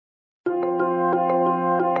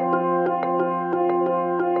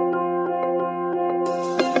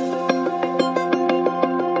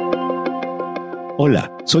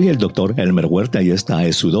Hola, soy el Dr. Elmer Huerta y esta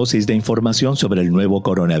es su dosis de información sobre el nuevo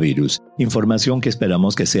coronavirus. Información que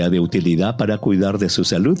esperamos que sea de utilidad para cuidar de su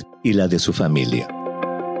salud y la de su familia.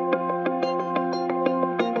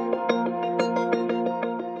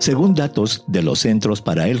 Según datos de los Centros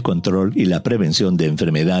para el Control y la Prevención de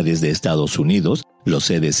Enfermedades de Estados Unidos, los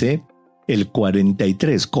CDC, el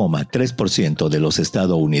 43,3% de los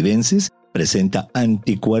estadounidenses presenta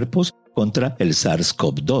anticuerpos contra el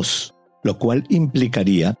SARS-CoV-2, lo cual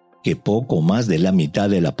implicaría que poco más de la mitad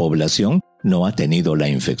de la población no ha tenido la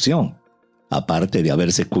infección. Aparte de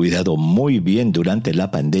haberse cuidado muy bien durante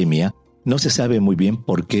la pandemia, no se sabe muy bien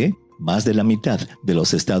por qué más de la mitad de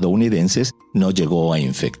los estadounidenses no llegó a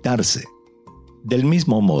infectarse. Del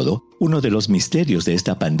mismo modo, uno de los misterios de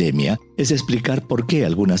esta pandemia es explicar por qué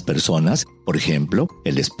algunas personas, por ejemplo,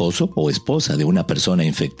 el esposo o esposa de una persona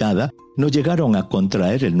infectada, no llegaron a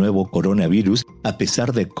contraer el nuevo coronavirus a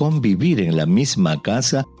pesar de convivir en la misma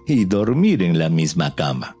casa y dormir en la misma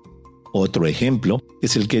cama. Otro ejemplo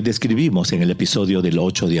es el que describimos en el episodio del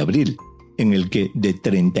 8 de abril, en el que de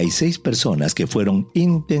 36 personas que fueron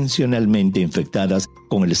intencionalmente infectadas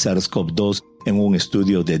con el SARS-CoV-2 en un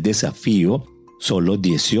estudio de desafío, solo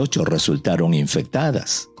 18 resultaron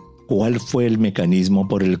infectadas. ¿Cuál fue el mecanismo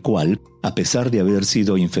por el cual, a pesar de haber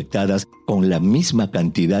sido infectadas con la misma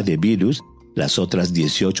cantidad de virus, las otras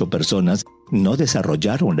 18 personas no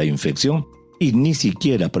desarrollaron la infección y ni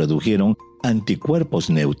siquiera produjeron anticuerpos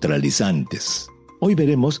neutralizantes? Hoy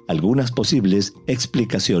veremos algunas posibles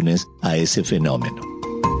explicaciones a ese fenómeno.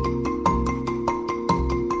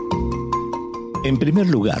 En primer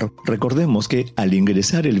lugar, recordemos que al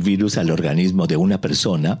ingresar el virus al organismo de una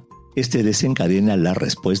persona, este desencadena la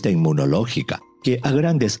respuesta inmunológica, que a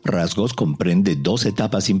grandes rasgos comprende dos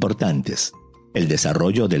etapas importantes: el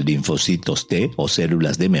desarrollo de linfocitos T o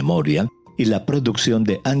células de memoria y la producción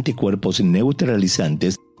de anticuerpos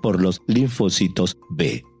neutralizantes por los linfocitos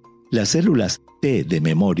B. Las células T de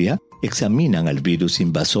memoria examinan al virus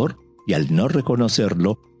invasor y al no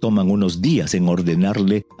reconocerlo, toman unos días en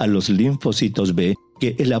ordenarle a los linfocitos B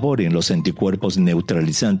que elaboren los anticuerpos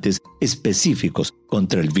neutralizantes específicos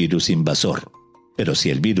contra el virus invasor. Pero si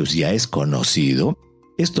el virus ya es conocido,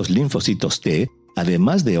 estos linfocitos T,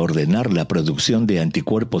 además de ordenar la producción de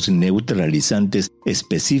anticuerpos neutralizantes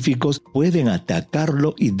específicos, pueden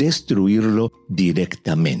atacarlo y destruirlo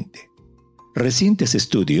directamente. Recientes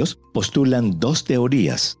estudios postulan dos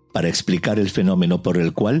teorías para explicar el fenómeno por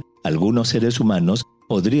el cual algunos seres humanos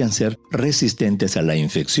podrían ser resistentes a la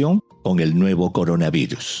infección con el nuevo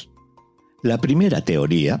coronavirus. La primera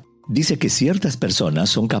teoría dice que ciertas personas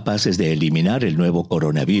son capaces de eliminar el nuevo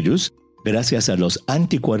coronavirus gracias a los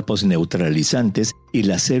anticuerpos neutralizantes y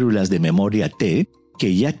las células de memoria T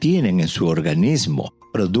que ya tienen en su organismo,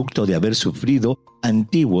 producto de haber sufrido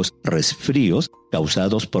antiguos resfríos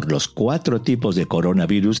causados por los 4 tipos de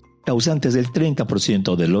coronavirus causantes del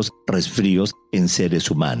 30% de los resfríos en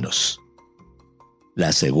seres humanos.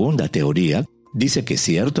 La segunda teoría dice que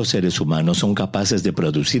ciertos seres humanos son capaces de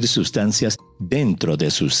producir sustancias dentro de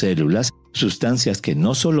sus células, sustancias que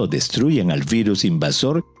no solo destruyen al virus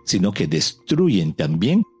invasor, sino que destruyen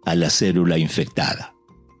también a la célula infectada.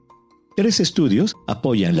 3 estudios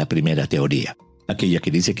apoyan la primera teoría, aquella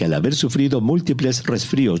que dice que al haber sufrido múltiples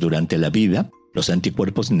resfríos durante la vida, los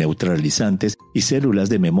anticuerpos neutralizantes y células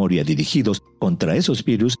de memoria dirigidos contra esos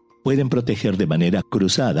virus pueden proteger de manera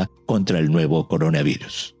cruzada contra el nuevo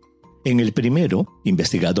coronavirus. En el primero,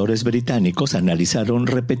 investigadores británicos analizaron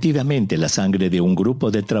repetidamente la sangre de un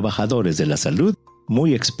grupo de trabajadores de la salud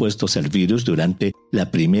muy expuestos al virus durante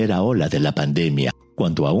la primera ola de la pandemia,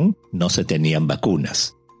 cuando aún no se tenían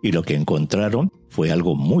vacunas, y lo que encontraron fue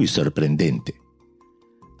algo muy sorprendente.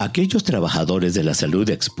 Aquellos trabajadores de la salud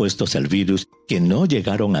expuestos al virus que no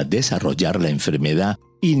llegaron a desarrollar la enfermedad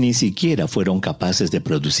y ni siquiera fueron capaces de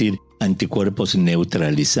producir anticuerpos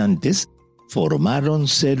neutralizantes, formaron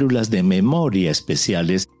células de memoria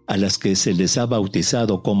especiales a las que se les ha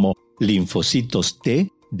bautizado como linfocitos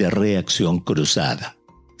T de reacción cruzada.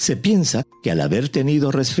 Se piensa que al haber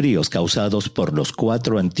tenido resfríos causados por los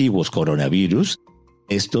 4 antiguos coronavirus,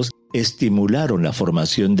 estos estimularon la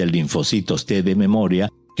formación de linfocitos T de memoria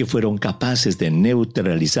que fueron capaces de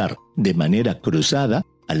neutralizar de manera cruzada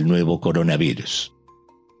al nuevo coronavirus.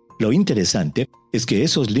 Lo interesante es que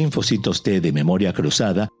esos linfocitos T de memoria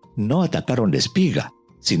cruzada no atacaron la espiga,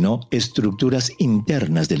 sino estructuras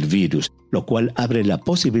internas del virus, lo cual abre la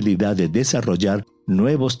posibilidad de desarrollar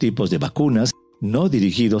nuevos tipos de vacunas no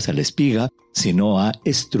dirigidos a la espiga, sino a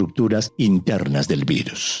estructuras internas del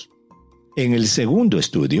virus. En el segundo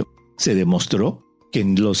estudio, se demostró que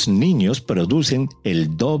los niños producen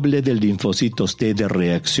el doble de linfocitos T de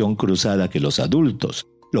reacción cruzada que los adultos,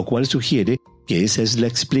 lo cual sugiere que esa es la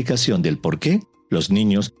explicación del por qué los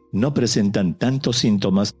niños no presentan tantos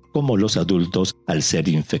síntomas como los adultos al ser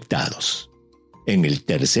infectados. En el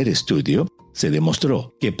tercer estudio, se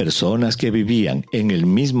demostró que personas que vivían en el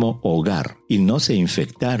mismo hogar y no se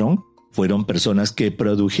infectaron fueron personas que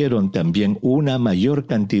produjeron también una mayor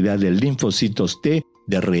cantidad de linfocitos T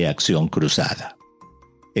de reacción cruzada.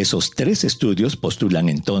 Esos 3 estudios postulan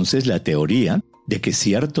entonces la teoría de que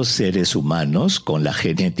ciertos seres humanos con la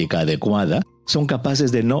genética adecuada son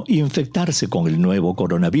capaces de no infectarse con el nuevo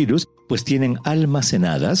coronavirus, pues tienen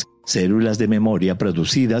almacenadas células de memoria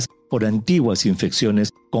producidas por antiguas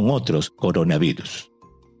infecciones con otros coronavirus.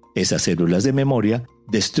 Esas células de memoria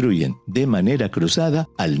destruyen de manera cruzada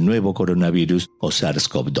al nuevo coronavirus o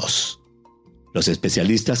SARS-CoV-2. Los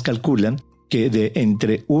especialistas calculan que de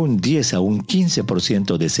entre un 10 a un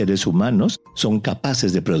 15% de seres humanos son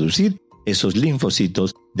capaces de producir esos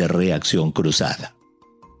linfocitos de reacción cruzada.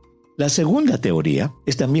 La segunda teoría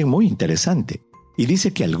es también muy interesante y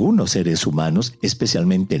dice que algunos seres humanos,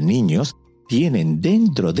 especialmente niños, tienen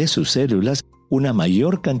dentro de sus células una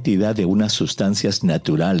mayor cantidad de unas sustancias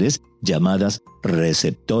naturales llamadas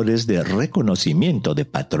receptores de reconocimiento de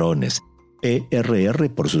patrones, PRR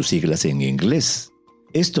por sus siglas en inglés.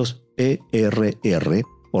 Estos PRR,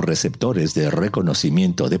 o receptores de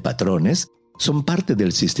reconocimiento de patrones, son parte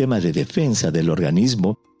del sistema de defensa del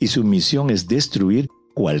organismo y su misión es destruir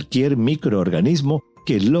cualquier microorganismo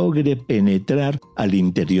que logre penetrar al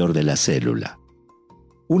interior de la célula.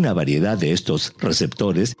 Una variedad de estos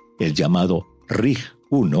receptores, el llamado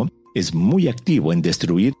RIG1, es muy activo en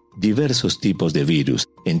destruir diversos tipos de virus,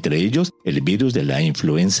 entre ellos el virus de la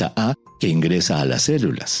influenza A que ingresa a las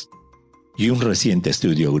células. Y un reciente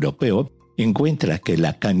estudio europeo encuentra que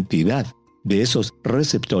la cantidad de esos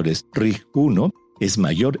receptores RIG1 es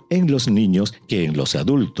mayor en los niños que en los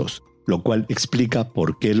adultos, lo cual explica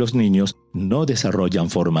por qué los niños no desarrollan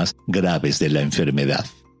formas graves de la enfermedad.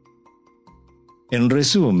 En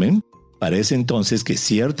resumen, parece entonces que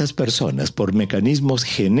ciertas personas, por mecanismos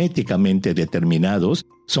genéticamente determinados,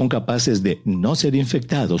 son capaces de no ser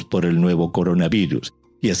infectados por el nuevo coronavirus,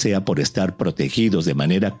 ya sea por estar protegidos de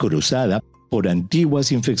manera cruzada por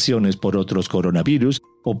antiguas infecciones por otros coronavirus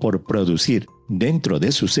o por producir dentro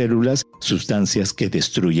de sus células sustancias que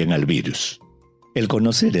destruyen al virus. El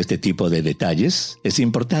conocer este tipo de detalles es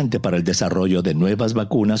importante para el desarrollo de nuevas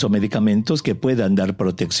vacunas o medicamentos que puedan dar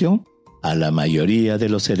protección a la mayoría de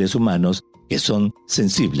los seres humanos que son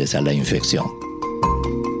sensibles a la infección.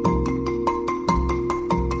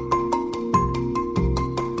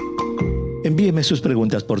 Envíeme sus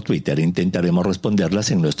preguntas por Twitter e intentaremos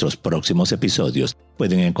responderlas en nuestros próximos episodios.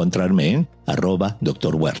 Pueden encontrarme en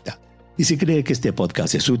 @Dr. Huerta. Y si cree que este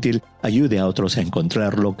podcast es útil, ayude a otros a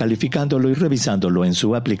encontrarlo calificándolo y revisándolo en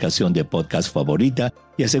su aplicación de podcast favorita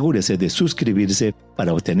y asegúrese de suscribirse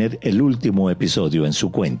para obtener el último episodio en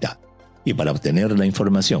su cuenta. Y para obtener la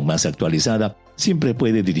información más actualizada, siempre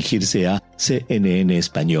puede dirigirse a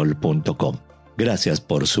cnnespañol.com. Gracias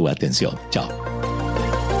por su atención. Chao.